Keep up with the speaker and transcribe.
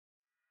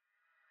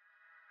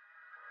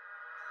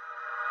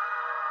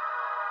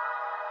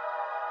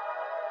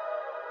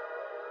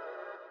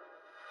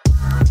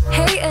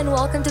and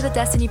welcome to the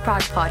Destiny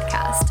Prod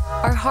podcast.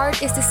 Our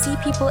heart is to see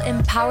people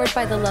empowered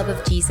by the love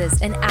of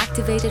Jesus and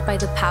activated by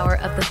the power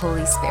of the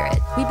Holy Spirit.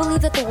 We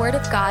believe that the Word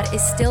of God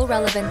is still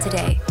relevant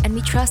today, and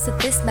we trust that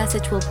this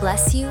message will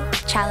bless you,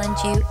 challenge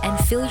you, and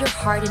fill your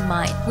heart and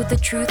mind with the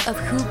truth of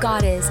who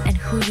God is and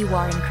who you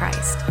are in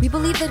Christ. We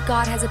believe that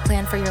God has a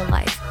plan for your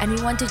life, and we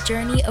want to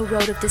journey a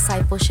road of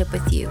discipleship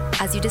with you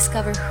as you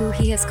discover who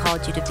He has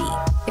called you to be.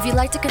 If you'd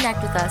like to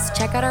connect with us,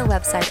 check out our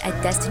website at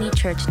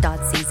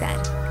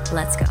destinychurch.cz.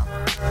 Let's go.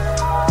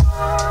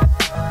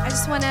 I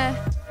just want to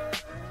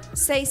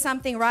say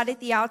something right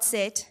at the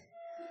outset.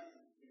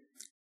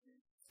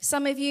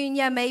 Some of you in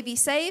here may be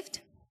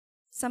saved.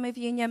 Some of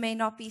you in here may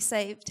not be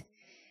saved.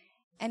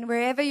 And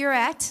wherever you're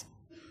at,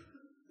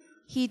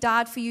 He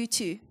died for you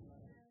too.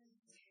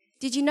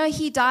 Did you know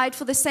He died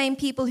for the same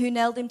people who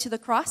nailed Him to the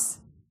cross?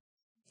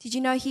 Did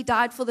you know He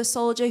died for the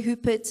soldier who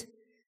put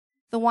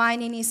the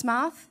wine in his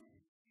mouth?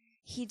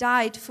 He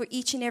died for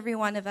each and every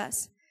one of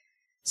us.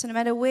 So no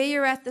matter where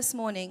you're at this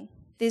morning,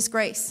 there's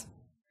grace.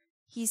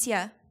 He's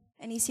here,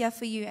 and He's here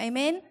for you.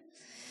 Amen?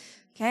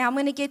 Okay, I'm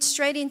going to get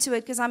straight into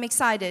it because I'm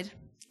excited.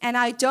 And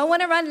I don't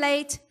want to run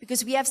late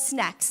because we have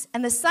snacks.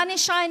 And the sun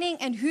is shining,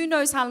 and who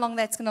knows how long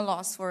that's going to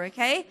last for,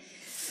 okay?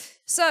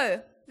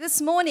 So,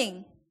 this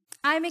morning,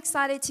 I'm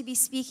excited to be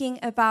speaking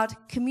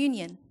about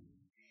communion.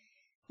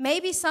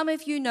 Maybe some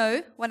of you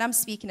know what I'm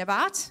speaking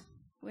about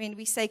when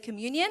we say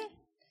communion.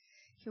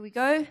 Here we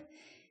go.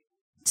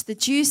 It's the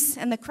juice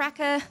and the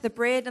cracker, the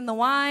bread and the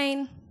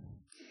wine.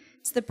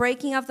 It's the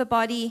breaking of the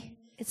body.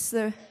 It's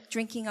the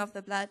drinking of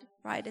the blood,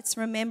 right? It's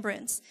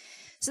remembrance.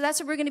 So that's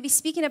what we're going to be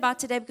speaking about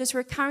today because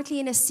we're currently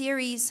in a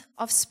series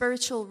of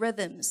spiritual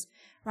rhythms,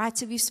 right?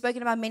 So we've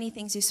spoken about many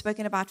things. We've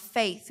spoken about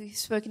faith. We've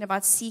spoken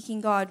about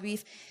seeking God.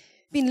 We've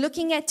been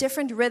looking at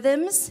different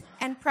rhythms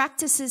and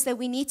practices that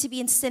we need to be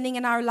instilling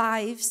in our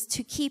lives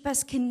to keep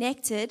us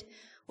connected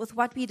with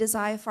what we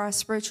desire for our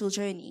spiritual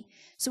journey.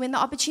 So when the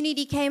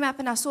opportunity came up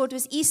and I saw it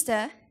was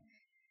Easter,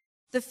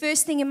 the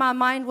first thing in my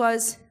mind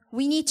was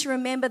we need to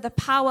remember the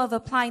power of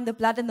applying the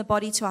blood and the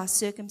body to our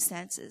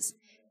circumstances.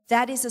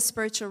 That is a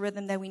spiritual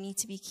rhythm that we need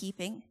to be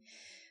keeping.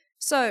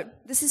 So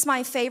this is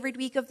my favorite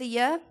week of the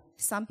year.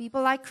 Some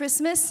people like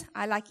Christmas.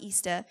 I like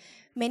Easter.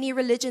 Many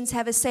religions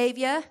have a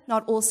savior.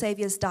 Not all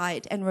saviors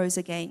died and rose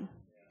again.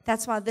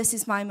 That's why this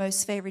is my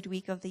most favorite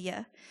week of the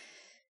year.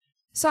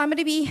 So I'm going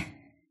to be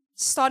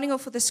starting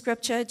off with a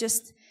scripture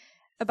just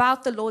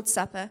about the Lord's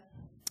Supper.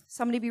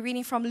 So I'm going to be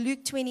reading from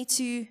Luke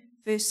 22,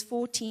 verse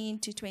 14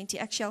 to 20.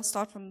 Actually, I'll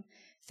start from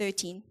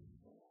 13.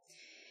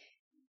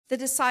 The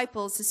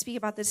disciples, to speak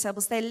about the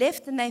disciples, they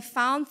left and they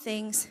found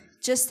things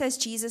just as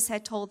Jesus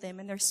had told them.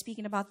 And they're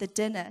speaking about the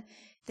dinner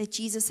that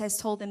Jesus has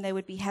told them they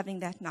would be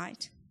having that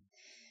night.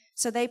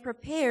 So they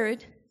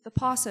prepared the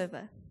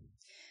Passover.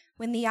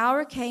 When the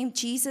hour came,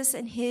 Jesus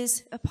and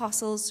His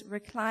apostles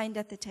reclined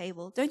at the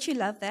table. Don't you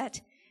love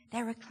that?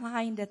 They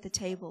reclined at the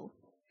table.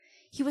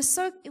 It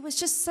was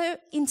just so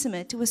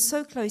intimate. It was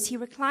so close. He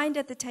reclined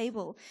at the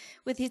table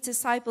with His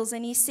disciples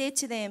and He said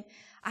to them,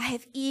 I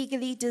have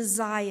eagerly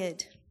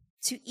desired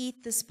to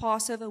eat this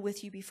Passover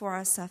with you before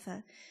I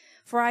suffer.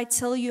 For I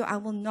tell you, I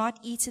will not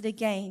eat it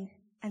again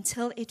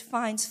until it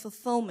finds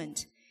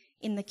fulfillment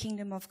in the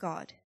kingdom of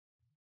God.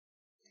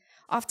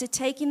 After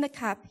taking the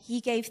cup,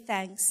 He gave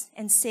thanks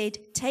and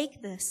said,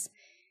 take this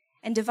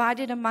and divide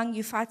it among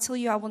you, for I tell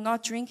you, I will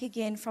not drink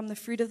again from the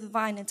fruit of the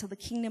vine until the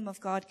kingdom of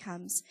God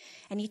comes.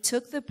 And He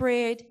took the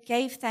bread,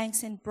 gave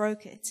thanks, and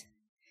broke it,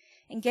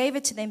 and gave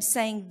it to them,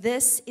 saying,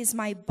 this is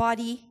my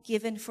body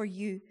given for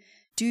you.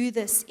 Do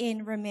this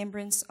in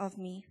remembrance of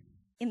me.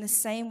 In the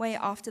same way,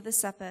 after the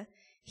supper,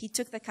 He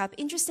took the cup.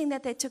 Interesting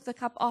that they took the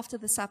cup after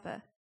the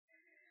supper.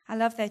 I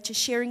love that,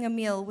 just sharing a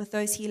meal with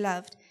those He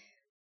loved.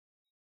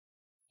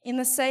 In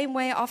the same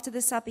way, after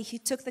the supper, He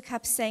took the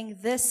cup, saying,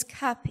 this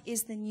cup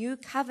is the new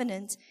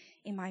covenant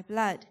in my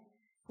blood,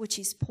 which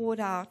is poured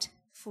out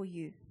for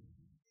you.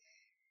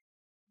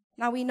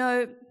 Now we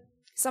know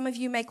some of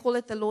you may call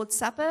it the Lord's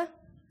Supper.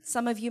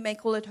 Some of you may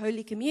call it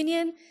Holy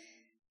Communion,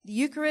 the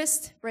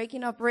Eucharist,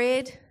 breaking of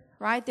bread,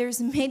 right?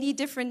 There's many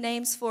different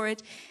names for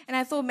it. And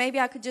I thought maybe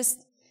I could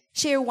just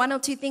share one or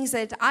two things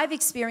that I've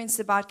experienced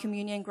about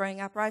communion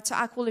growing up, right? So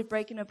I call it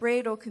breaking of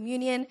bread or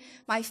communion.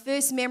 My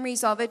first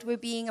memories of it were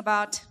being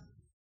about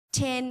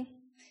 10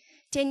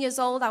 years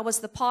old. I was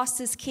the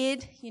pastor's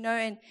kid,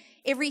 and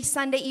every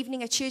Sunday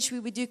evening at church we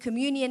would do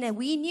communion, and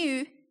we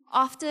knew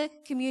after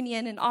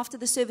communion and after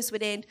the service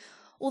would end,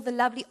 all the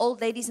lovely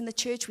old ladies in the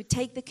church would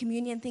take the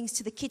communion things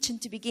to the kitchen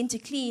to begin to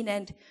clean,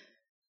 and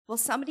well,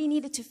 somebody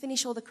needed to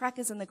finish all the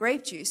crackers and the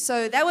grape juice.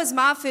 So that was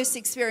my first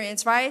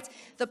experience, right?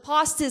 The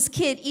pastor's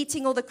kid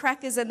eating all the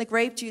crackers and the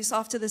grape juice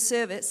after the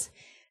service.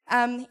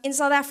 In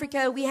South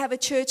Africa, we have a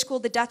church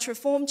called the Dutch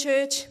Reformed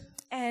Church.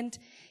 And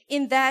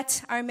in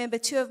that, I remember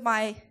two of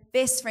my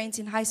best friends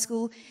in high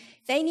school,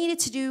 they needed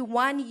to do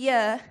 1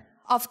 year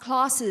of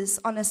classes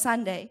on a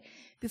Sunday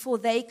before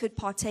they could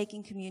partake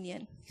in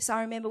communion. So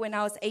I remember when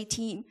I was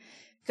 18,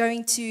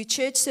 going to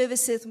church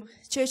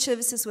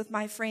services with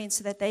my friends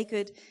so that they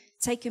could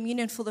take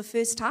communion for the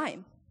first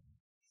time.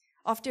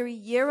 after a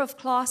year of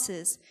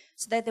classes,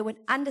 so that they would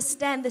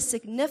understand the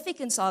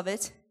significance of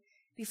it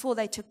before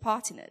they took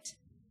part in it.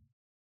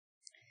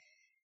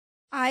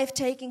 I've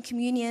taken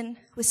communion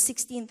with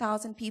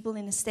 16,000 people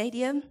in a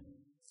stadium.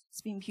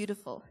 It's been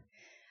beautiful.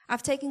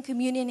 I've taken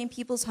communion in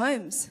people's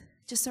homes,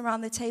 just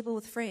around the table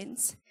with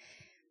friends.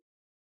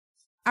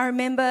 I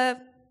remember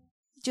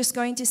just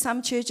going to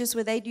some churches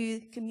where they do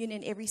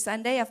communion every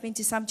Sunday. I've been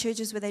to some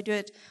churches where they do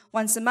it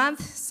once a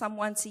month, some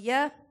once a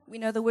year. We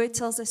know the word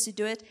tells us to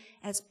do it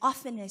as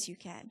often as you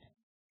can.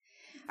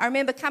 I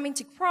remember coming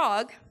to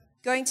Prague,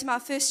 going to my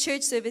first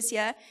church service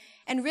here,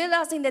 and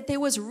realizing that there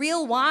was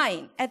real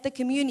wine at the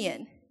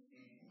communion.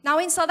 Now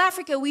in South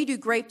Africa, we do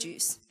grape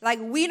juice. Like,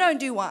 we don't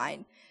do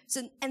wine.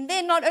 So, and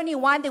then not only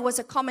wine, there was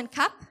a common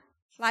cup.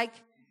 Like,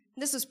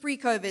 this was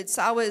pre-COVID,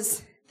 so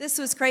this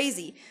was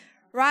crazy.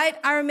 Right?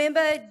 I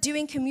remember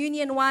doing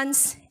communion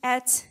once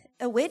at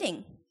a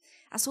wedding.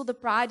 I saw the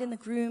bride and the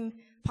groom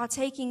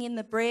partaking in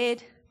the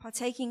bread,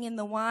 partaking in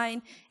the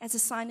wine as a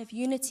sign of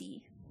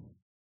unity.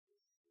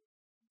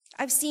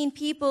 I've seen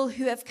people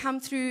who have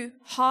come through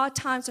hard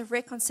times of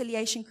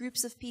reconciliation,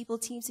 groups of people,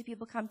 teams of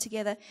people come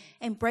together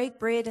and break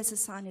bread as a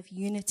sign of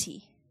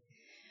unity.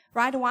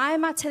 Right? Why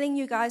am I telling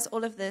you guys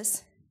all of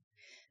this?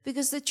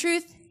 Because the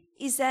truth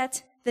is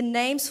that the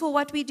names for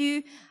what we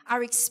do,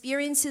 our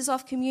experiences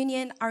of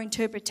communion, our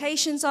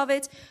interpretations of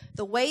it,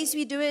 the ways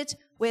we do it,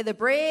 where the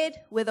bread,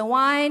 where the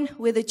wine,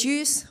 where the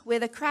juice, where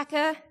the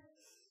cracker,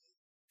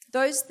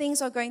 those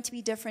things are going to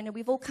be different. And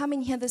we've all come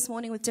in here this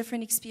morning with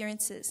different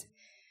experiences.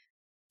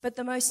 But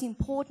the most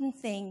important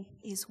thing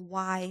is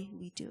why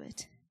we do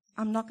it.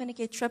 I'm not going to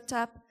get tripped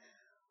up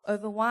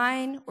over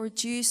wine or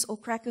juice or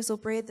crackers or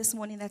bread this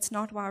morning. That's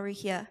not why we're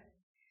here.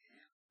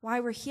 Why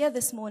we're here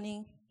this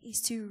morning is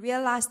to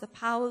realize the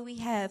power we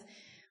have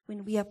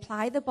when we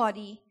apply the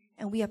body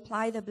and we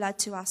apply the blood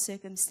to our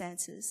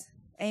circumstances.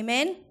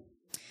 Amen?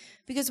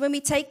 Because when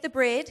we take the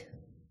bread,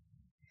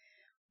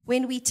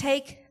 when we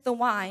take the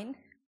wine,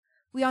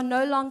 we are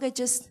no longer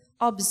just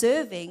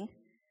observing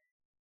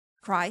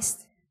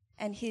Christ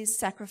and his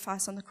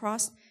sacrifice on the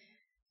cross.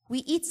 We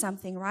eat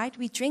something, right?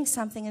 We drink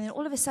something, and then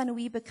all of a sudden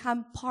we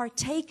become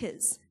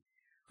partakers.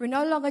 We're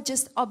no longer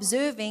just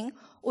observing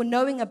or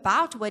knowing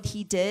about what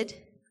he did.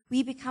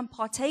 We become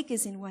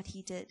partakers in what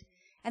he did.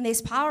 And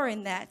there's power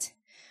in that.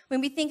 When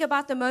we think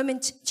about the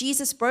moment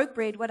Jesus broke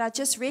bread, what I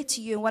just read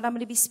to you and what I'm going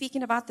to be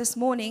speaking about this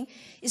morning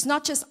is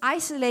not just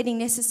isolating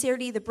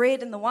necessarily the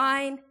bread and the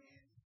wine,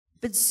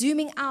 but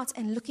zooming out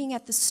and looking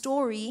at the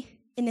story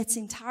in its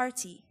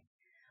entirety.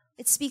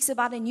 It speaks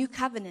about a new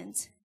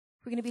covenant.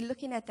 We're going to be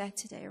looking at that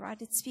today,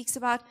 right? It speaks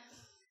about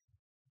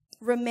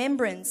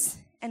remembrance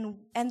and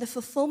the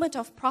fulfillment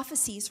of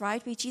prophecies,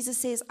 right? Where Jesus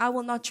says, I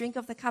will not drink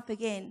of the cup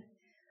again.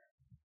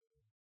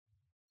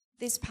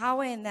 There's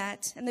power in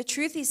that. And the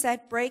truth is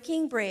that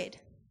breaking bread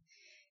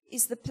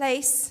is the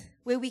place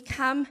where we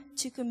come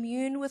to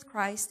commune with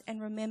Christ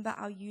and remember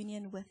our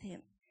union with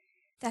him.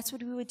 That's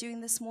what we were doing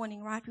this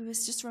morning, right? We were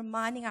just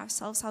reminding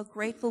ourselves how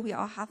grateful we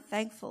are, how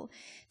thankful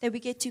that we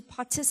get to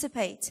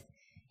participate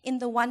in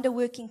the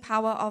wonder-working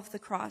power of the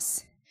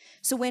cross.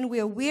 So when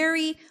we're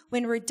weary,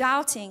 when we're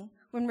doubting,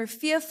 when we're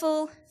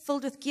fearful,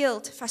 filled with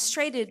guilt,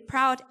 frustrated,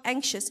 proud,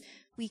 anxious,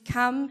 we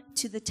come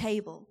to the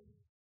table.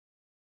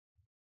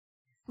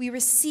 We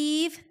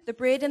receive the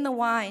bread and the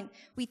wine.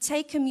 We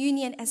take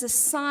communion as a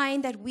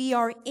sign that we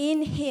are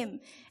in him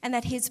and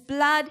that his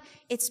blood,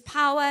 its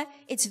power,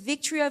 its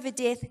victory over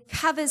death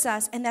covers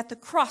us, and that the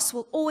cross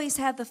will always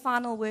have the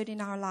final word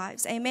in our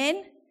lives.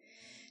 Amen?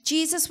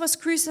 Jesus was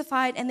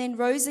crucified and then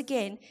rose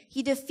again.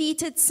 He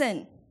defeated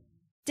sin,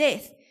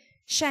 death,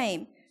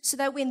 shame, so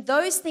that when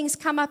those things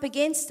come up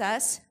against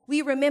us,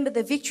 we remember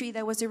the victory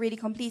that was already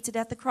completed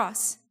at the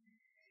cross.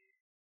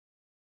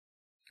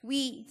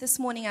 This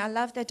morning, I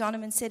love that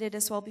Donovan said it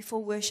as well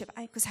before worship,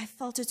 because I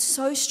felt it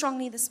so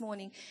strongly this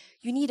morning.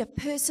 You need a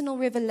personal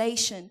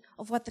revelation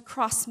of what the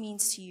cross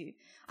means to you.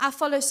 I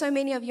follow so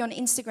many of you on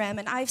Instagram,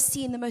 and I've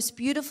seen the most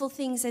beautiful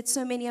things that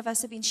so many of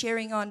us have been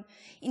sharing on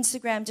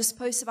Instagram, just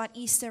posts about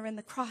Easter and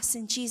the cross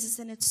and Jesus,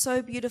 and it's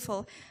so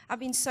beautiful. I've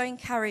been so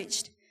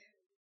encouraged.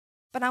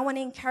 But I want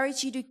to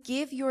encourage you to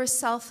give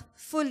yourself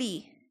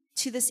fully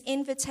to this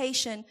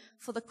invitation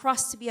for the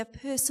cross to be a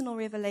personal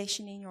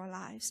revelation in your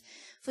lives.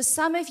 For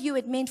some of you,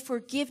 it meant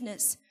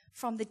forgiveness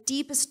from the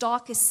deepest,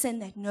 darkest sin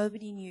that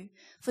nobody knew.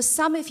 For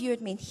some of you,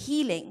 it meant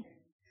healing.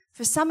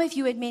 For some of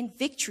you, it meant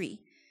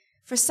victory.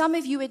 For some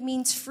of you, it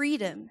means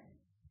freedom.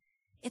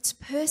 It's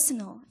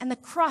personal, and the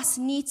cross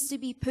needs to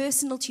be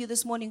personal to you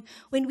this morning.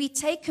 When we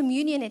take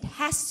communion, it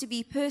has to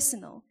be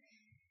personal.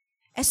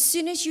 As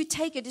soon as you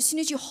take it, as soon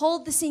as you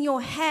hold this in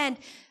your hand,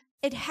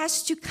 it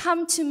has to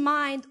come to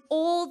mind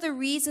all the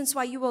reasons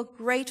why you are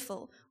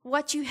grateful,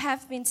 what you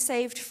have been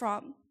saved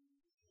from.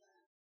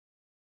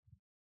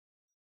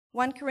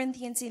 1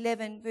 Corinthians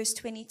 11 verse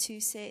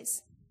 22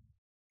 says,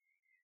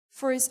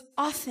 For as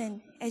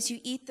often as you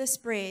eat this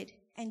bread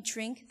and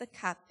drink the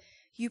cup,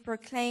 you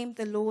proclaim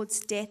the Lord's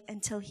death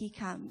until he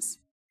comes.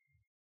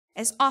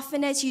 As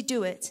often as you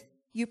do it,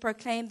 you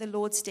proclaim the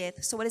Lord's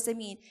death. So what does it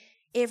mean?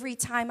 Every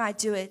time I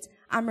do it,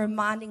 I'm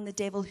reminding the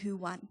devil who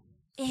won.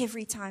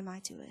 Every time I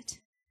do it,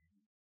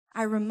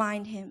 I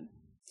remind him.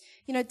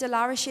 You know,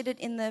 Delara shared it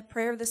in the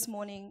prayer this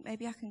morning.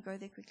 Maybe I can go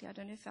there quickly. I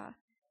don't know if I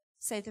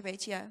saved the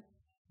rate here.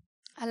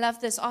 I love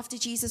this. After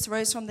Jesus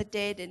rose from the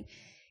dead and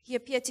he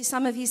appeared to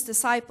some of his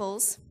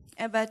disciples,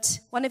 but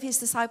one of his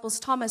disciples,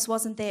 Thomas,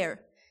 wasn't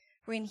there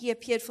when he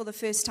appeared for the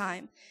first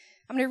time.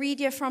 I'm going to read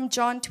here from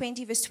John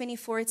 20, verse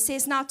 24. It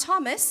says, "Now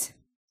Thomas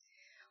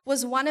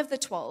was one of the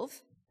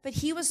 12, but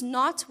he was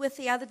not with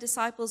the other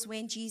disciples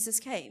when Jesus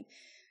came.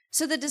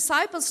 So the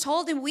disciples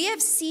told him, 'We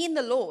have seen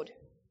the Lord.'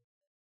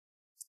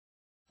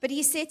 But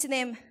he said to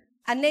them,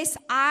 'Unless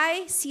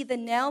I see the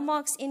nail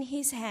marks in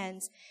his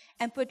hands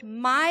and put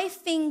my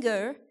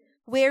finger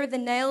where the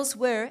nails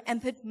were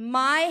and put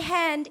my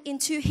hand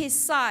into his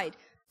side,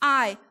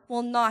 I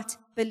will not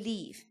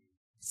believe.'"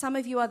 Some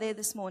of you are there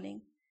this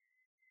morning.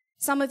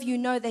 Some of you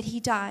know that he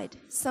died.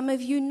 Some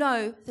of you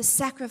know the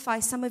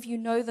sacrifice. Some of you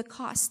know the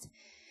cost.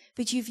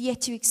 But you've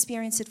yet to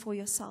experience it for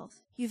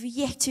yourself. You've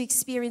yet to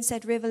experience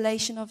that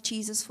revelation of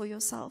Jesus for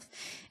yourself.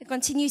 It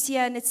continues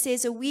here and it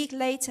says, "A week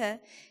later,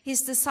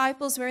 his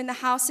disciples were in the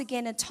house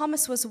again and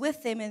Thomas was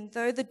with them. And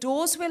though the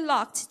doors were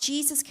locked,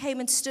 Jesus came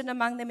and stood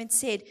among them and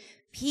said,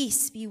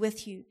 'Peace be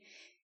with you.'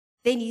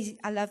 Then he,"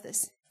 I love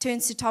this,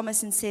 "turns to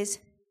Thomas and says,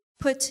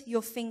 'Put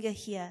your finger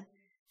here.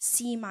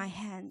 See my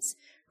hands.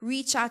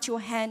 Reach out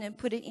your hand and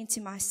put it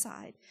into my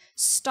side.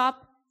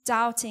 Stop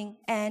doubting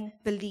and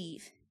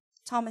believe.'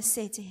 Thomas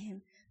said to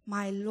him,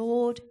 'My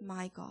Lord,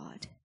 my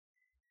God.'"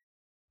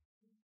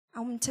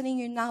 I'm telling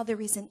you now,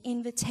 there is an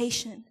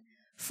invitation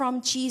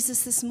from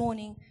Jesus this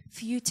morning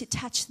for you to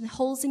touch the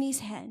holes in his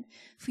hand,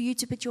 for you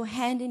to put your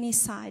hand in his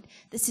side.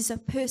 This is a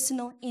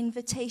personal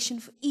invitation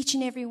for each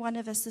and every one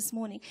of us this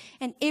morning.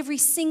 And every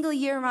single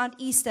year around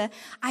Easter,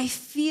 I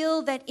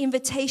feel that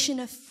invitation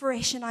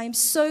afresh, and I am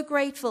so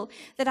grateful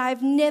that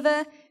I've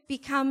never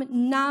become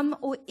numb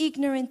or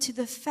ignorant to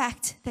the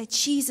fact that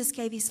Jesus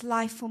gave his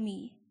life for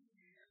me.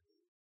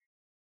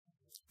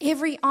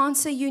 Every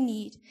answer you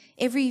need,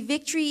 every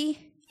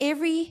victory,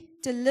 every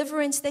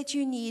deliverance that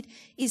you need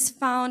is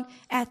found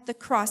at the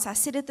cross. I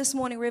said it this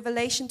morning,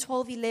 Revelation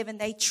 12:11.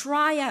 They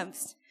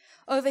triumphed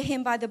over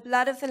him by the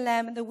blood of the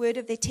Lamb and the word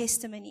of their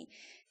testimony.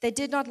 They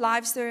did not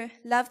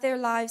love their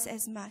lives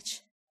as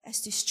much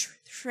as to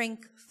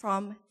shrink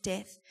from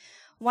death.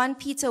 1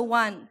 Peter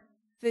 1,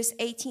 verse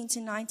 18 to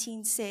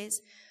 19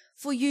 says,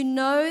 "For you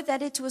know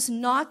that it was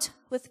not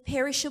with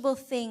perishable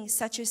things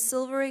such as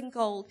silver and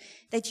gold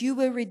that you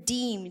were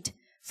redeemed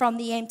from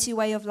the empty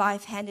way of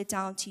life handed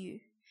down to you,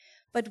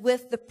 but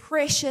with the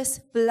precious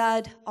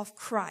blood of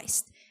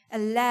Christ, a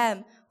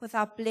lamb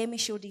without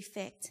blemish or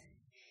defect.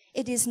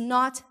 It is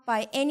not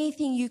by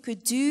anything you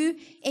could do,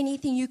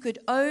 anything you could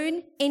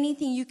own,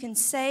 anything you can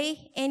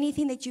say,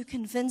 anything that you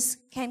can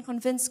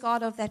convince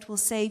God of that will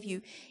save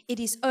you. It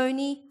is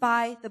only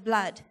by the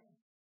blood."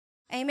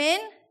 Amen?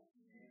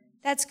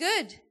 That's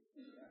good.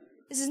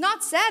 This is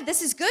not sad.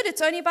 This is good.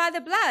 It's only by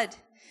the blood.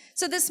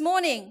 So this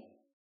morning,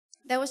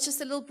 that was just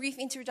a little brief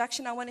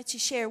introduction I wanted to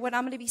share. What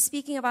I'm going to be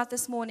speaking about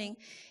this morning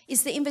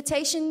is the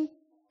invitation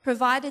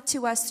provided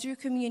to us through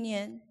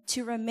communion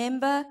to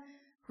remember,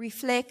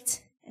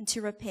 reflect, and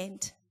to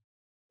repent.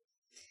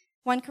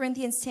 1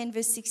 Corinthians 10,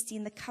 verse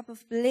 16, "The cup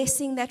of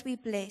blessing that we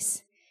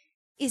bless,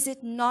 is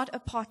it not a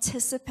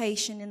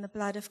participation in the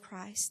blood of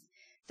Christ?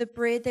 The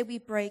bread that we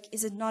break,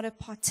 is it not a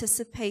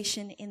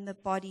participation in the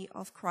body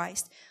of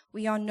Christ?"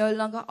 We are no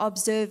longer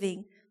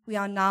observing. We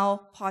are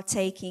now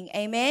partaking.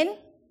 Amen?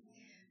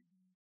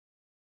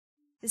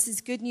 This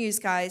is good news,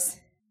 guys.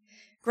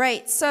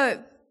 Great.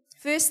 So,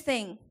 first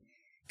thing,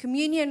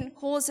 communion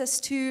calls us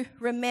to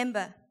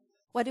remember.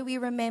 What do we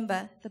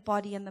remember? The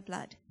body and the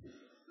blood.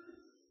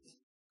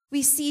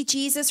 We see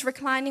Jesus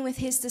reclining with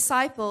his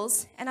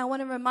disciples, and I want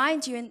to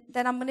remind you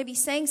that I'm going to be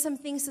saying some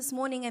things this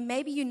morning, and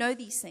maybe you know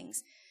these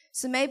things.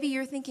 So maybe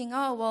you're thinking,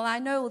 "Oh, well, I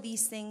know all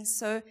these things."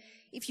 So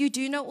if you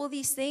do know all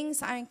these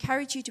things, I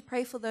encourage you to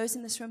pray for those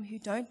in this room who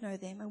don't know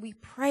them, and we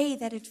pray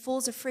that it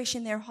falls afresh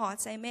in their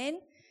hearts.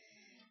 Amen?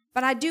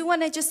 But I do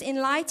want to just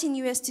enlighten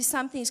you as to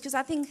some things, because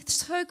I think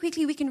so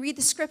quickly we can read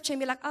the scripture and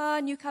be like,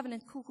 "New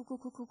covenant,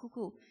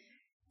 cool.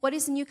 What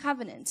is the new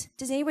covenant?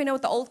 Does anybody know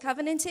what the old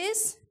covenant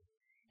is?"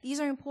 These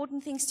are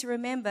important things to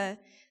remember.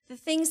 The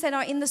things that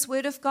are in this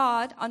word of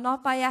God are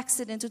not by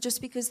accident or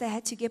just because they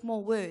had to get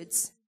more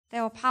words. They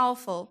are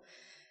powerful.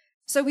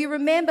 So we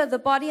remember the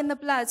body and the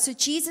blood. So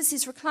Jesus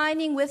is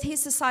reclining with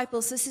his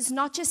disciples. This is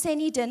not just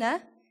any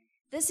dinner.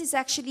 This is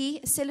actually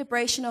a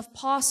celebration of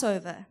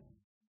Passover.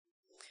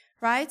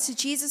 Right? So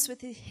Jesus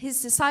with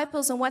his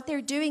disciples, and what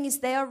they're doing is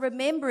they are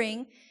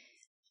remembering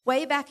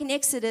way back in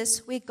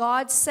Exodus where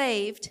God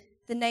saved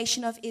the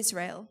nation of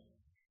Israel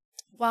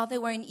while they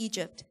were in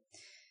Egypt.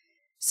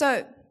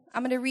 So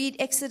I'm going to read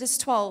Exodus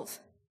 12,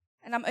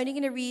 and I'm only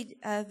going to read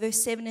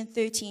verse 7 and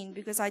 13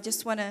 because I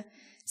just want to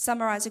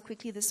summarize it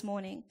quickly this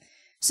morning.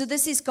 So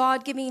this is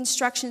God giving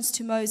instructions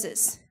to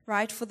Moses,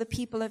 right, for the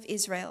people of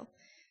Israel.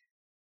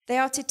 They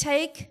are to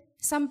take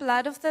some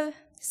blood of the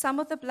some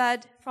of the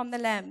blood from the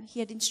lamb. He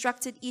had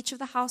instructed each of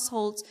the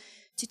households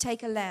to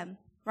take a lamb,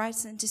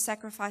 right, and to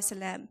sacrifice a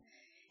lamb.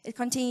 It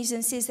continues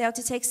and says they are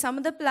to take some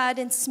of the blood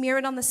and smear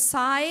it on the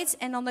sides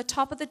and on the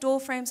top of the door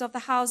frames of the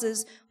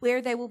houses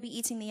where they will be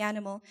eating the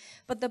animal.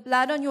 But the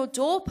blood on your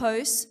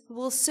doorposts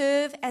will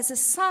serve as a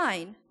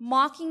sign,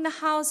 marking the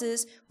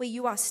houses where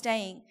you are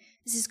staying.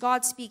 This is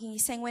God speaking.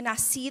 He's saying, when I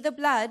see the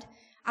blood,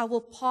 I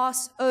will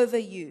pass over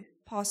you.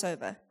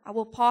 Passover. I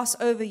will pass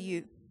over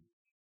you.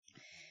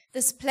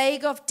 This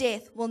plague of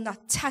death will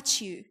not touch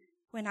you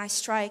when I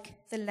strike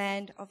the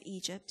land of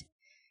Egypt.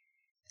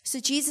 So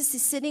Jesus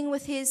is sitting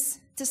with his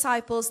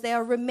disciples. They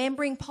are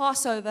remembering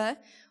Passover,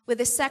 where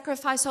the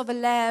sacrifice of a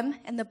lamb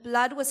and the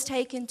blood was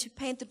taken to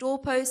paint the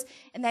doorpost,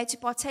 and they had to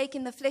partake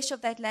in the flesh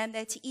of that lamb. They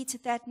had to eat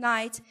it that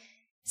night,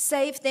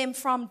 saved them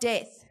from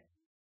death.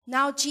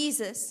 Now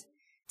Jesus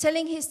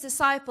telling his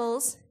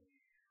disciples,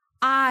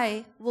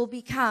 I will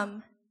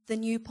become the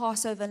new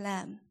Passover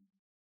lamb.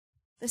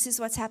 This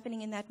is what's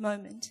happening in that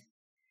moment.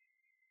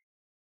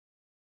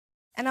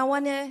 And I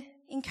want to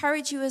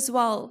encourage you as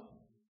well.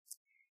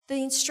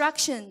 The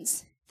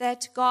instructions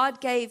that God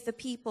gave the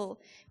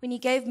people when he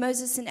gave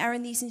Moses and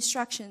Aaron these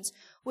instructions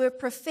were a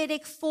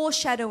prophetic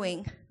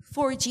foreshadowing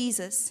for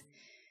Jesus.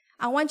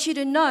 I want you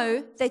to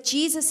know that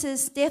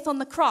Jesus' death on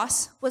the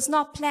cross was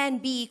not plan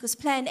B because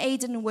plan A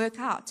didn't work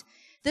out.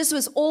 This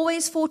was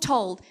always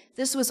foretold.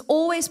 This was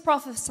always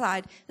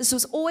prophesied. This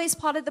was always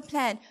part of the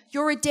plan.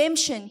 Your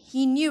redemption,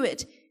 he knew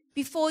it.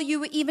 Before you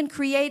were even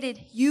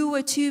created, you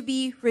were to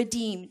be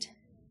redeemed.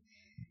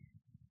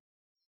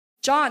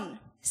 John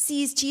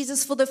sees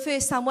Jesus for the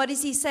first time. What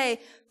does he say?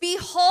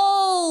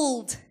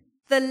 Behold,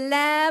 the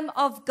Lamb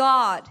of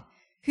God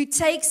who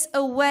takes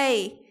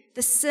away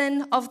the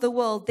sin of the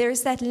world.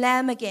 There's that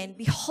Lamb again.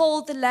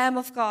 Behold, the Lamb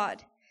of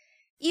God.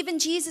 Even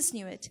Jesus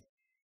knew it.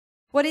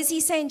 What does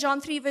he say in John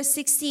 3 verse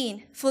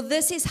 16? For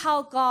this is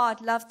how God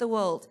loved the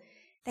world,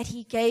 that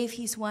he gave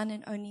his one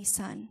and only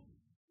Son,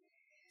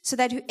 so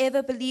that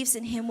whoever believes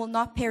in him will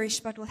not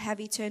perish but will have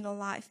eternal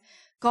life.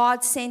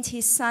 God sent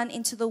his Son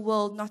into the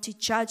world not to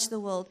judge the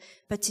world,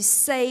 but to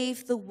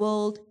save the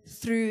world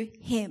through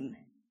him.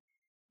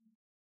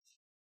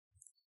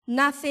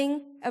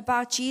 Nothing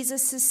about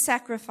Jesus'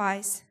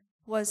 sacrifice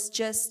was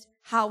just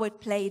how it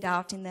played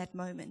out in that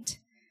moment.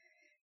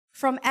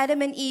 From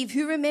Adam and Eve,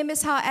 who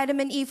remembers how Adam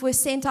and Eve were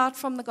sent out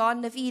from the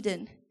Garden of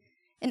Eden?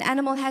 An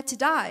animal had to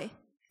die.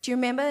 Do you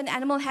remember? An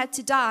animal had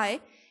to die,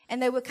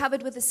 and they were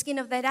covered with the skin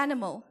of that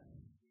animal.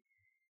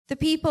 The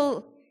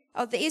people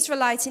of the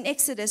Israelites in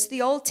Exodus,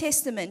 the Old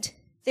Testament,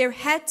 there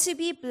had to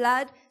be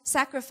blood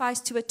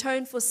sacrificed to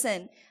atone for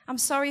sin. I'm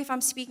sorry if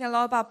I'm speaking a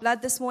lot about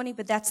blood this morning,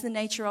 but that's the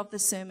nature of the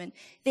sermon.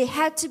 There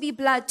had to be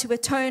blood to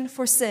atone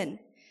for sin,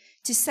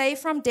 to save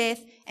from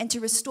death, and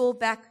to restore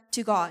back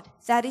to God.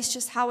 That is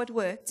just how it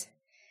worked.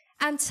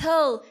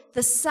 Until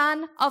the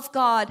Son of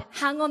God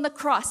hung on the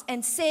cross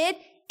and said,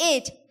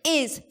 it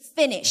is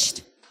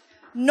finished.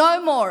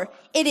 No more.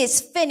 It is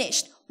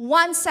finished.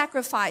 One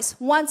sacrifice,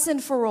 once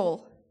and for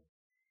all.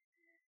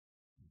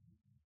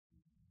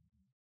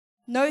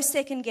 No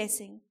second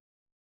guessing.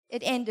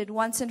 It ended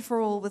once and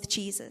for all with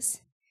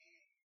Jesus.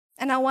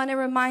 And I want to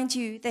remind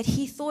you that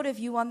he thought of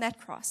you on that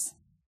cross.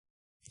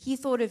 He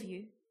thought of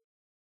you.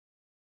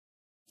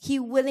 He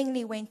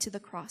willingly went to the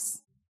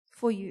cross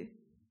for you.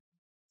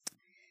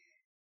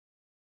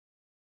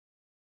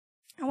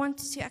 I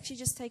wanted to actually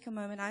just take a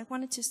moment. I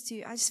just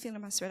feel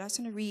in my spirit. I just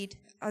want to read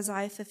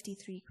Isaiah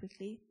 53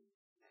 quickly.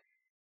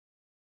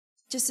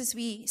 Just as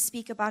we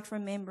speak about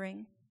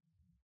remembering.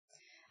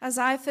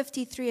 Isaiah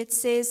 53, it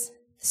says,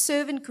 the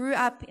servant grew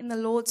up in the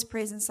Lord's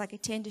presence like a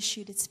tender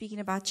shoot. It's speaking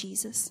about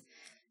Jesus.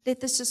 Let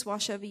this just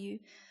wash over you.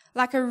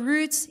 Like a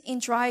root in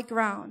dry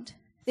ground.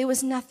 There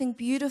was nothing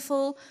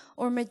beautiful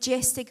or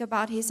majestic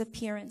about his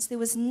appearance. There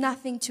was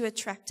nothing to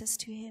attract us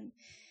to him.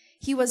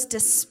 He was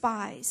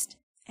despised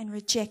and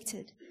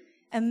rejected,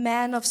 a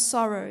man of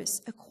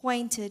sorrows,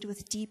 acquainted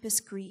with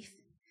deepest grief.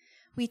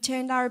 We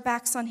turned our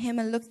backs on him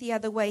and looked the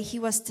other way. He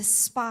was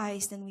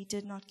despised and we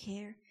did not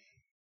care.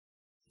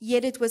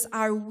 Yet it was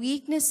our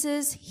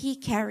weaknesses he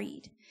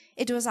carried.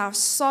 It was our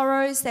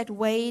sorrows that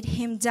weighed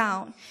him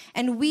down.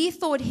 And we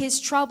thought his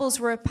troubles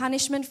were a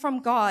punishment from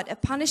God, a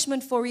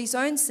punishment for his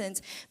own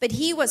sins. But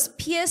he was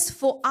pierced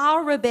for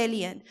our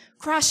rebellion,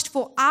 crushed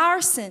for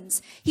our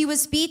sins. He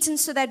was beaten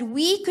so that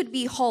we could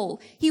be whole.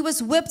 He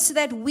was whipped so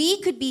that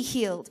we could be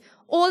healed.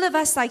 All of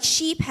us like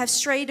sheep have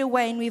strayed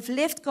away, and we've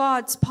left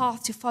God's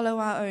path to follow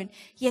our own.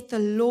 Yet the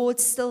Lord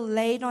still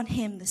laid on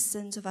him the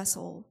sins of us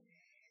all.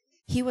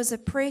 He was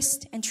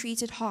oppressed and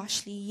treated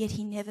harshly, yet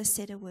he never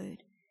said a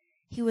word.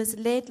 He was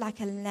led like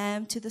a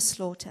lamb to the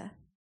slaughter.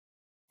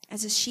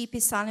 As a sheep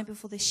is silent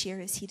before the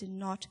shearers, he did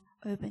not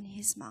open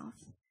his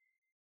mouth.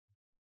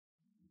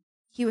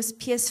 He was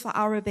pierced for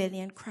our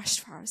rebellion, crushed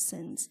for our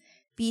sins,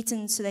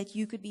 beaten so that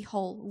you could be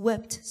whole,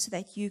 whipped so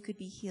that you could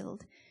be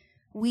healed.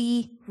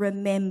 We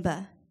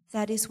remember.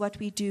 That is what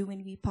we do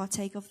when we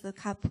partake of the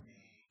cup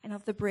and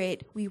of the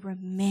bread. We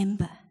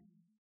remember.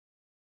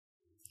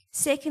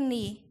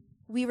 Secondly,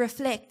 we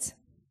reflect.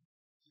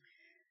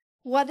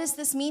 What does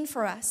this mean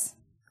for us?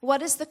 What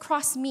does the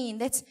cross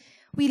mean?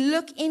 We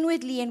look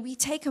inwardly and we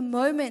take a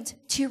moment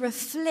to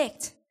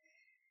reflect.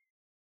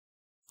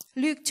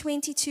 Luke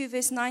 22,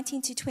 verse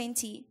 19 to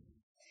 20.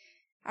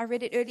 I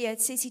read it earlier.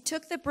 It says, he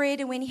took the bread,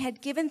 and when he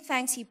had given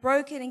thanks, he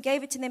broke it and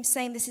gave it to them,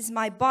 saying, this is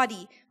my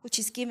body, which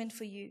is given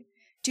for you.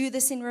 Do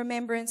this in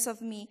remembrance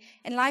of me.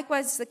 And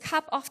likewise, the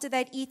cup after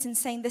that eaten,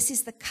 saying, this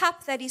is the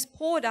cup that is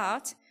poured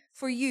out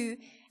for you,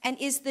 and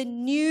is the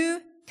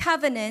new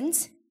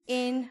covenant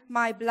in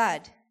my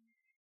blood.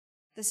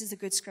 This is a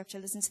good scripture.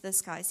 Listen to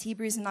this, guys.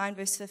 Hebrews 9,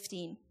 verse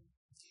 15.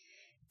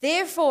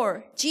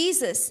 Therefore,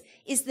 Jesus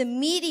is the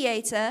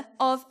mediator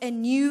of a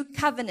new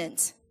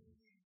covenant.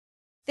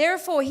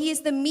 Therefore, he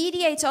is the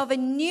mediator of a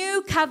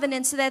new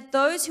covenant, so that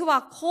those who are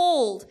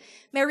called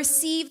may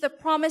receive the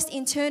promised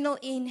eternal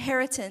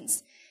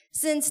inheritance.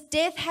 Since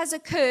death has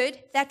occurred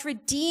that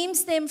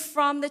redeems them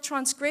from the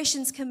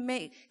transgressions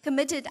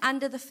committed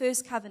under the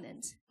first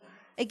covenant.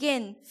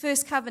 Again,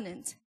 first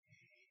covenant.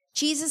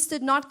 Jesus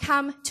did not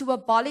come to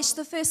abolish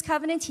the first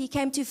covenant. He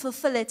came to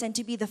fulfill it and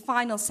to be the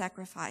final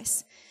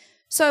sacrifice.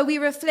 So we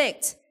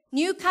reflect.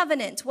 New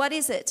covenant, what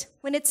is it?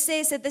 When it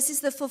says that this is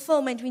the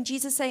fulfillment, when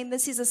Jesus is saying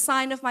this is a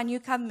sign of my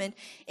new covenant,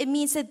 it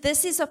means that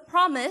this is a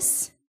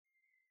promise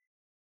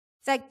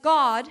that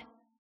God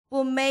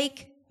will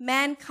make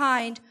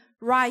mankind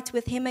right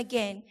with him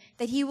again,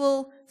 that he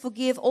will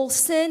forgive all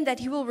sin, that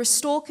he will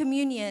restore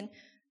communion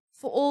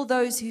for all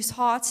those whose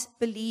hearts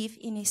believe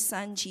in his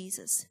son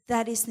Jesus.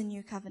 That is the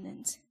new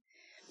covenant.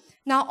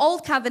 Now,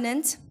 old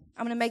covenant,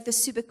 I'm going to make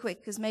this super quick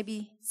because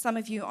maybe some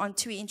of you aren't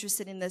too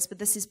interested in this, but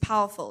this is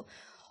powerful.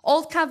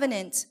 Old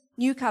covenant,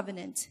 new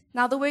covenant.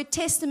 Now, the word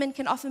testament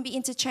can often be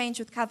interchanged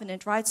with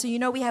covenant, right? So,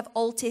 we have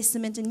Old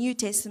Testament and New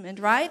Testament,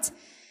 right?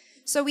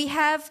 So, we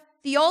have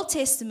the Old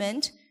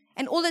Testament,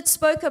 and all it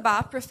spoke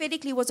about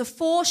prophetically was a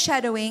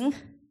foreshadowing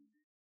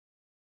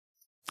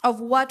of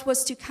what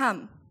was to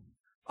come,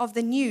 of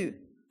the new,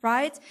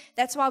 right?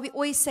 That's why we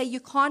always say you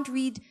can't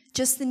read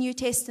just the New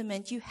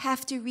Testament. You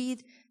have to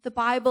read the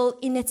Bible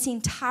in its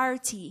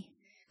entirety,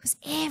 because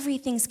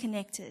everything's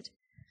connected.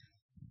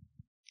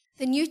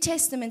 The New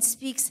Testament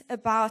speaks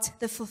about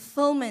the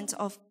fulfillment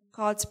of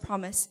God's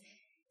promise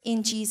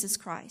in Jesus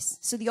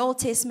Christ. So the Old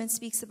Testament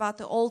speaks about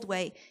the old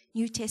way.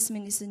 New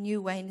Testament is the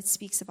new way, and it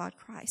speaks about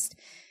Christ.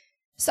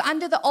 So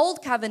under the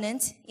Old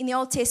Covenant, in the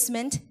Old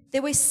Testament,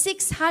 there were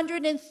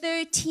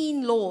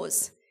 613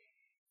 laws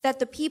that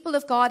the people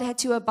of God had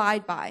to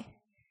abide by.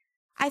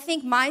 I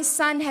think my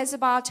son has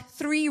about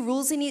 3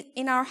 rules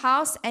in our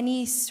house, and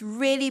he's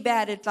really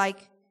bad at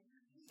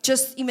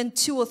just even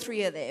 2 or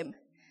 3 of them.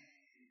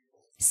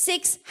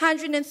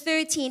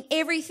 613,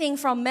 everything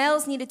from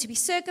males needed to be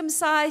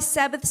circumcised,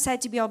 Sabbaths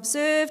had to be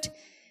observed.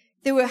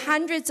 There were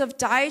hundreds of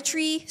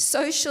dietary,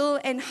 social,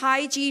 and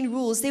hygiene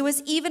rules. There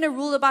was even a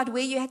rule about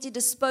where you had to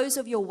dispose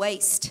of your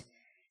waste.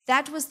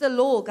 That was the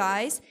law,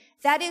 guys.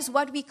 That is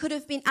what we could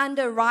have been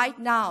under right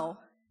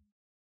now.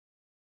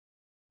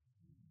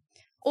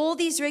 All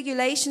these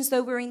regulations,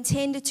 though, were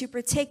intended to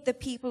protect the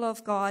people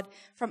of God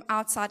from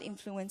outside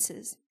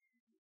influences.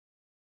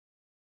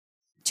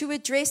 To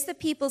address the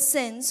people's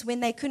sins when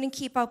they couldn't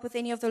keep up with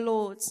any of the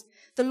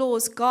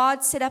laws,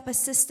 God set up a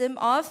system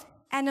of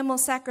animal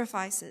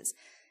sacrifices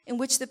in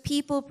which the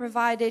people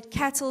provided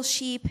cattle,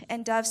 sheep,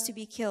 and doves to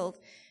be killed.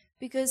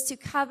 Because to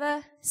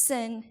cover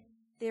sin,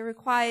 there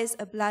requires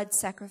a blood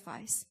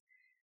sacrifice.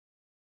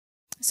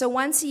 So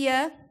once a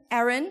year,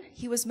 Aaron,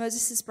 he was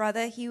Moses'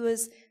 brother, he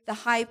was the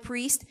high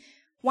priest.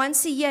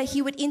 Once a year,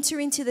 he would enter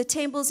into the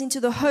temples,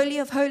 into the Holy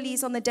of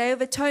Holies on the Day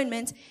of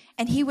Atonement,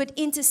 and he would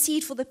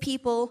intercede for the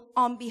people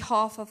on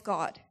behalf of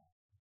God.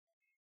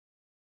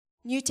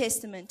 New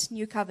Testament,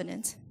 New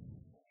Covenant.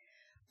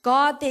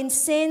 God then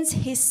sends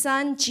his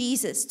son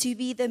Jesus to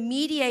be the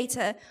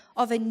mediator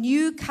of a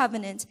new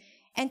covenant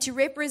and to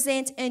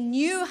represent a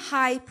new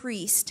high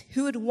priest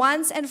who would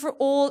once and for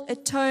all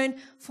atone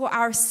for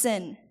our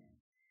sin.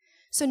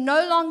 So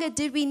no longer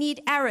did we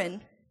need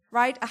Aaron,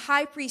 right? A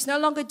high priest. No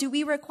longer do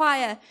we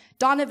require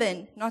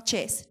Donovan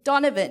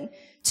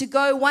to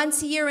go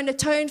once a year and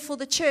atone for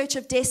the church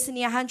of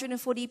Destiny,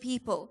 140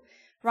 people,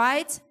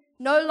 right?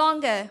 No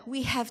longer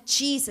we have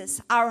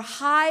Jesus, our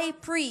high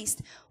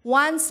priest,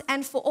 once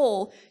and for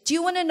all. Do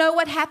you want to know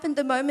what happened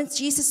the moment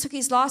Jesus took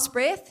his last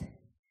breath?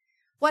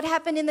 What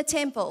happened in the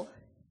temple?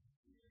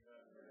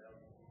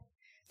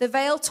 The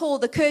veil tore,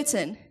 the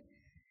curtain.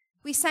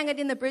 We sang it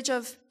in the bridge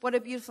of What a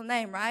Beautiful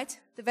Name, right?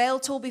 The veil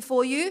tore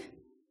before you.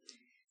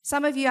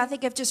 Some of you, I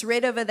think, have just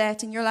read over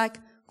that and you're like,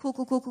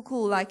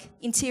 cool, like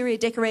interior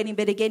decorating,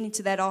 better get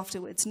into that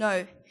afterwards.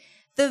 No.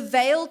 The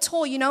veil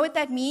tore, you know what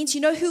that means?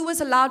 You know who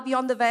was allowed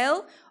beyond the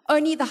veil?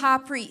 Only the high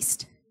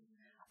priest.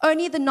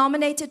 Only the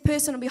nominated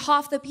person on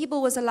behalf of the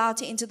people was allowed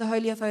to enter the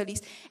Holy of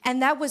Holies.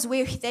 And that was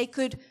where they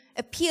could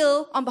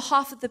appeal on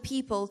behalf of the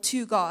people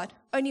to God.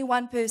 Only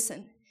one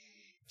person.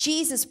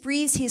 Jesus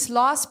breathes his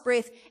last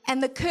breath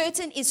and the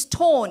curtain is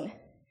torn.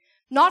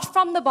 Not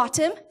from the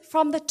bottom,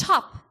 from the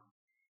top.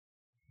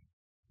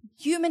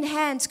 Human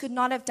hands could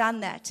not have done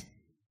that.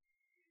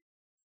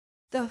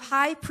 The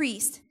high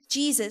priest,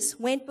 Jesus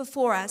went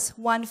before us,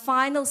 one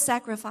final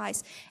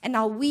sacrifice, and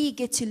now we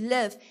get to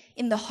live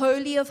in the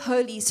Holy of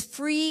Holies,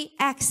 free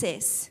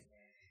access.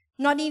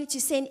 Not needing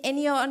to send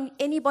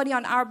anybody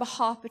on our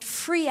behalf, but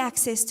free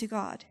access to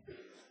God.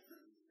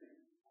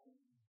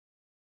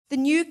 The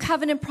new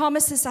covenant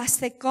promises us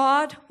that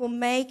God will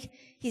make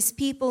his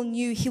people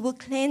new. He will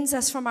cleanse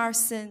us from our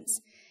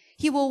sins.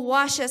 He will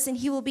wash us, and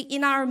he will be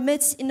in our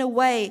midst in a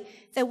way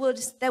that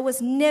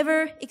was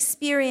never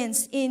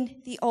experienced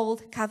in the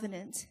old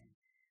covenant.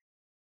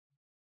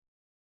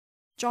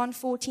 John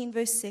 14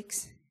 verse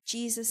 6,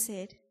 Jesus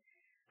said,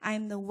 I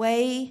am the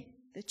way,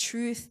 the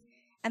truth,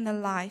 and the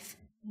life.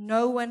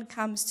 No one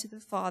comes to the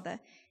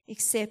Father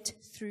except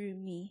through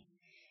me.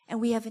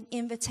 And we have an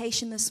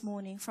invitation this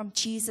morning from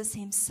Jesus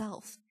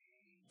himself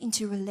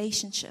into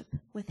relationship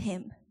with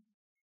him,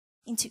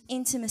 into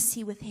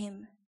intimacy with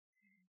him,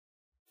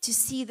 to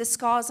see the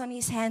scars on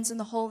his hands and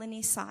the hole in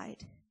his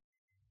side.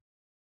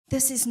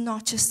 This is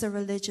not just a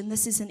religion,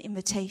 this is an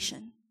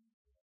invitation.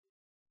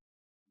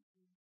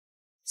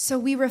 So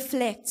we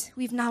reflect,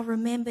 we've now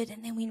remembered,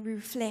 and then we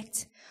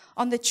reflect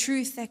on the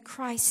truth that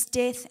Christ's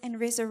death and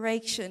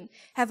resurrection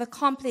have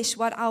accomplished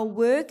what our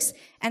works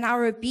and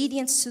our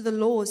obedience to the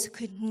laws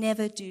could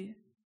never do.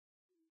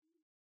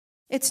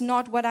 It's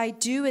not what I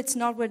do, it's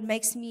not what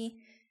makes me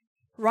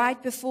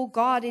right before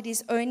God. It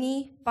is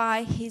only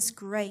by his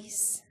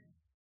grace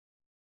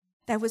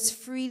that was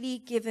freely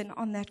given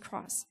on that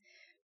cross.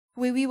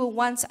 Where we were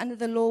once under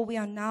the law, we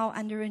are now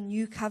under a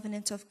new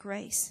covenant of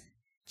grace.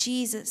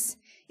 Jesus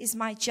is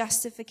my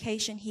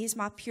justification. He is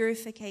my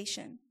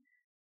purification.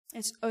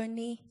 It's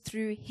only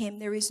through him.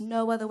 There is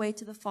no other way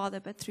to the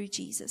Father but through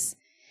Jesus.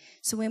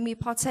 So when we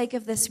partake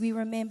of this, we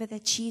remember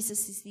that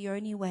Jesus is the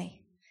only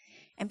way.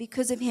 And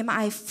because of him,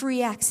 I have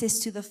free access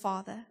to the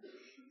Father.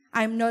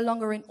 I am no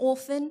longer an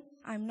orphan.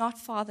 I'm not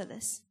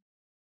fatherless.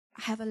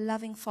 I have a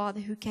loving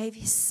Father who gave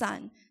his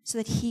Son so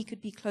that he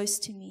could be close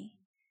to me.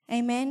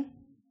 Amen.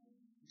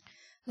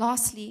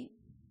 Lastly,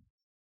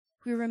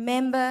 we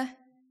remember,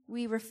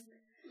 we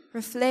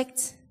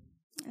reflect,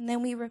 and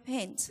then we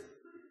repent.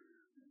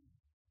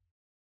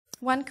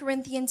 1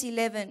 Corinthians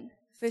 11,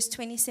 verse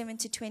 27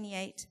 to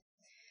 28.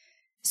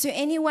 So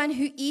anyone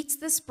who eats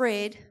this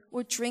bread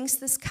or drinks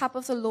this cup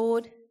of the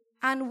Lord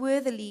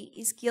unworthily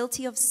is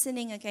guilty of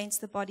sinning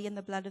against the body and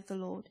the blood of the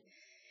Lord.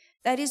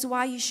 That is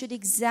why you should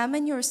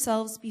examine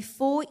yourselves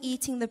before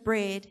eating the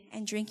bread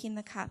and drinking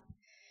the cup.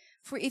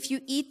 For if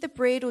you eat the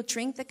bread or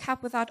drink the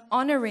cup without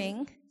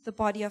honoring the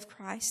body of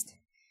Christ,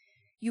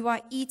 you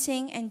are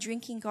eating and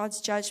drinking God's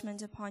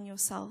judgment upon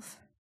yourself.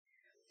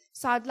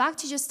 So I'd like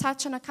to just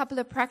touch on a couple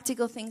of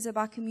practical things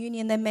about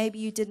communion that maybe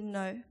you didn't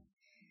know.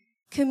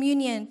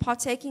 Communion,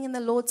 partaking in the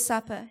Lord's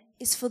Supper,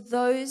 is for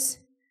those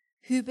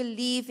who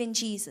believe in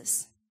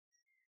Jesus.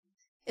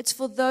 It's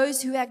for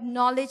those who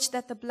acknowledge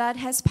that the blood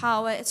has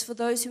power. It's for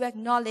those who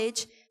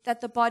acknowledge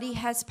that the body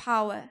has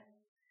power.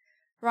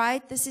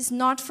 Right? This is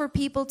not for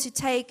people to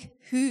take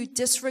who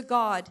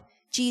disregard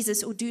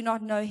Jesus or do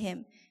not know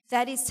him.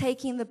 That is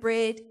taking the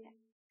bread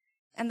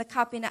and the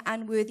cup in an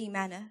unworthy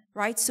manner.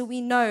 Right? So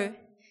we know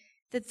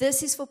that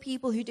this is for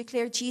people who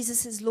declare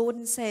Jesus as Lord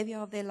and Savior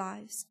of their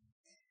lives.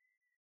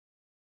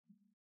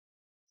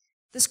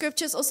 The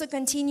scriptures also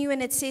continue,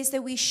 and it says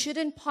that we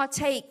shouldn't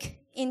partake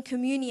in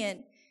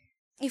communion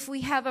if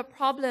we have a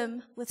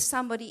problem with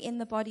somebody in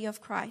the body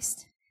of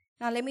Christ.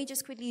 Now, let me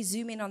just quickly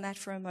zoom in on that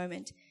for a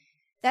moment.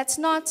 That's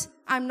not,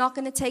 I'm not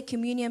going to take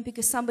communion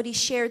because somebody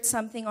shared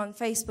something on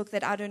Facebook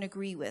that I don't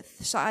agree with,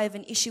 so I have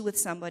an issue with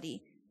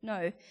somebody.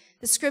 No,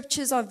 the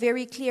scriptures are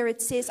very clear.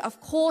 It says,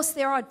 of course,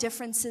 there are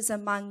differences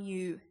among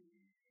you.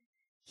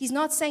 He's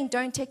not saying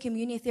don't take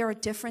communion if there are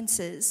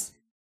differences.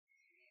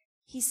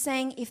 He's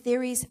saying if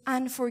there is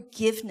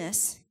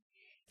unforgiveness,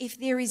 if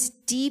there is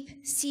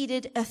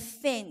deep-seated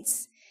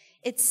offense,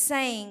 it's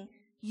saying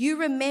you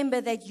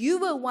remember that you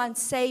were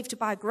once saved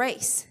by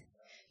grace.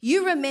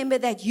 You remember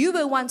that you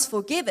were once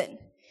forgiven.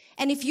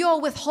 And if you're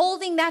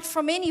withholding that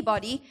from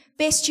anybody,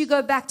 best you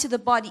go back to the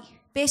body.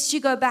 Best you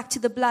go back to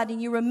the blood and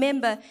you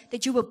remember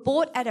that you were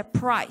bought at a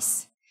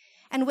price.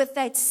 And with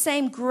that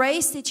same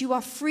grace that you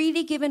are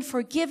freely given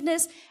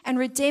forgiveness and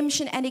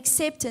redemption and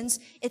acceptance,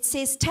 it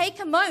says take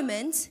a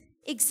moment,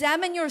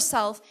 examine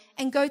yourself,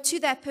 and go to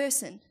that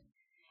person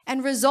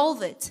and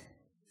resolve it.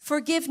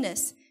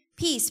 Forgiveness,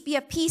 peace, be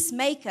a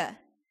peacemaker.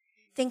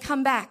 Then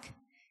come back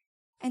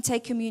and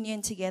take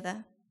communion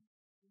together.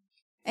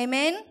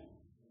 Amen?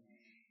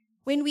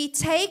 When we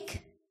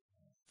take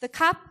the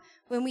cup,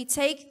 when we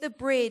take the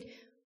bread,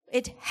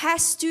 it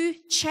has to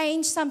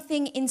change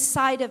something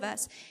inside of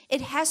us.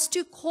 It has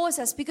to cause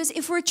us, because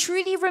if we're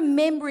truly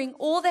remembering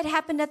all that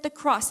happened at the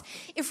cross,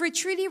 if we're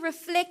truly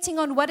reflecting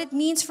on what it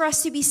means for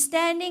us to be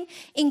standing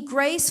in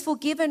grace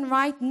forgiven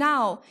right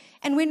now,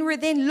 and when we're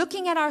then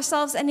looking at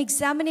ourselves and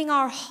examining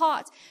our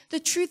heart, the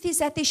truth is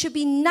that there should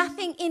be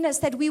nothing in us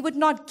that we would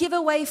not give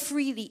away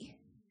freely.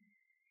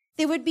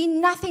 There would be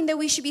nothing that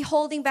we should be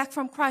holding back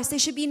from Christ. There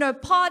should be no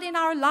part in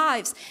our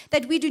lives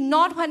that we do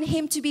not want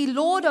him to be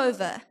Lord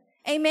over.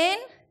 Amen?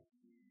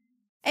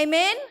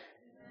 Amen?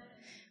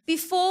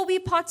 Before we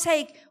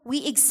partake,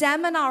 we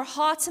examine our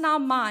hearts and our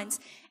minds,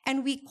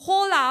 and we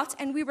call out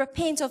and we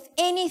repent of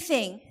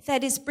anything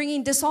that is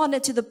bringing dishonor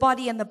to the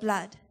body and the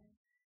blood.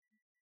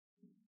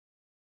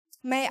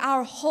 May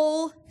our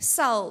whole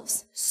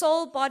selves,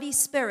 soul, body,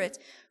 spirit,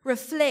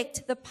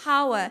 reflect the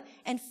power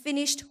and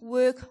finished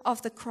work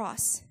of the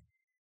cross.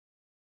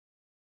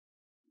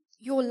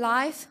 Your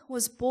life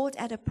was bought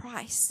at a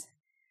price.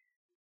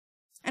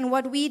 And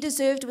what we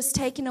deserved was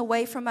taken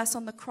away from us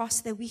on the cross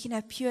so that we can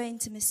have pure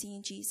intimacy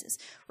in Jesus.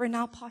 We're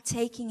now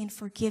partaking in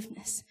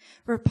forgiveness.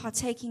 We're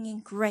partaking in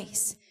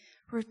grace.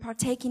 We're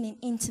partaking in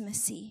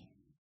intimacy.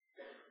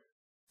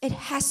 It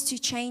has to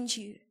change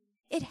you.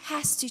 It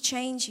has to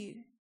change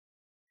you.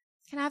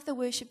 Can I have the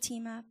worship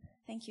team up?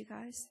 Thank you,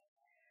 guys.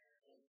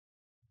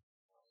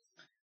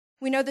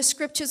 We know the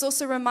scriptures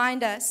also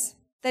remind us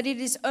that it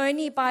is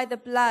only by the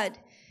blood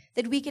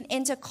that we can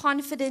enter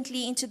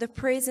confidently into the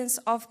presence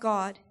of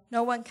God.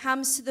 No one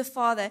comes to the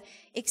Father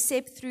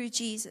except through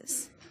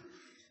Jesus.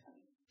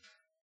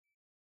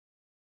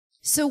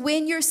 So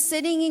when you're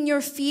sitting in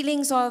your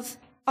feelings of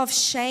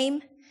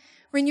shame,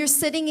 when you're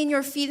sitting in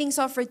your feelings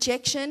of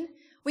rejection,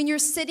 when you're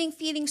sitting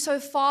feeling so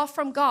far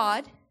from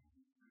God,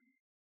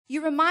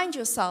 you remind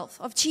yourself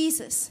of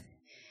Jesus.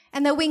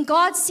 And that when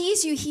God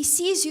sees you, He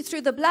sees you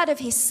through the blood of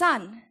His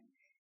Son,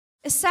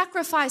 a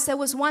sacrifice that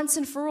was once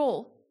and for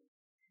all.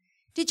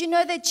 Did you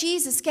know that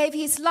Jesus gave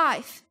His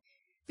life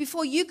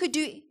before you could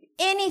do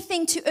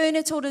anything to earn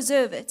it or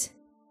deserve it?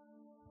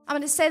 I'm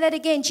going to say that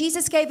again.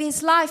 Jesus gave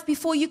His life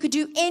before you could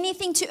do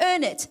anything to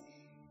earn it,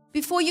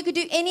 before you could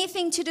do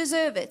anything to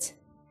deserve it.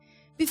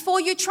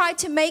 Before you tried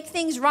to make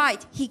things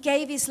right, He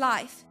gave His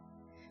life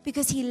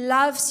because He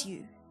loves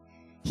you.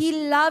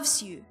 He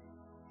loves you.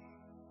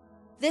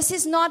 This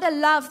is not a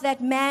love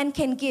that man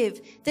can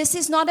give. This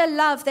is not a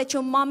love that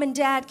your mom and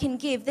dad can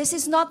give. This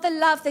is not the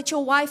love that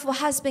your wife or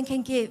husband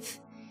can give.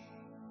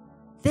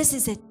 This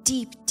is a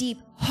deep, deep,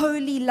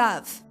 holy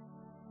love.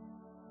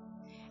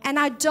 And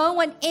I don't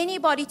want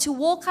anybody to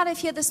walk out of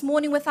here this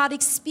morning without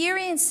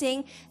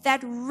experiencing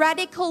that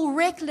radical,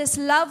 reckless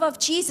love of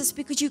Jesus,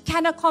 because you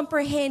cannot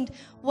comprehend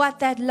what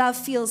that love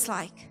feels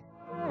like.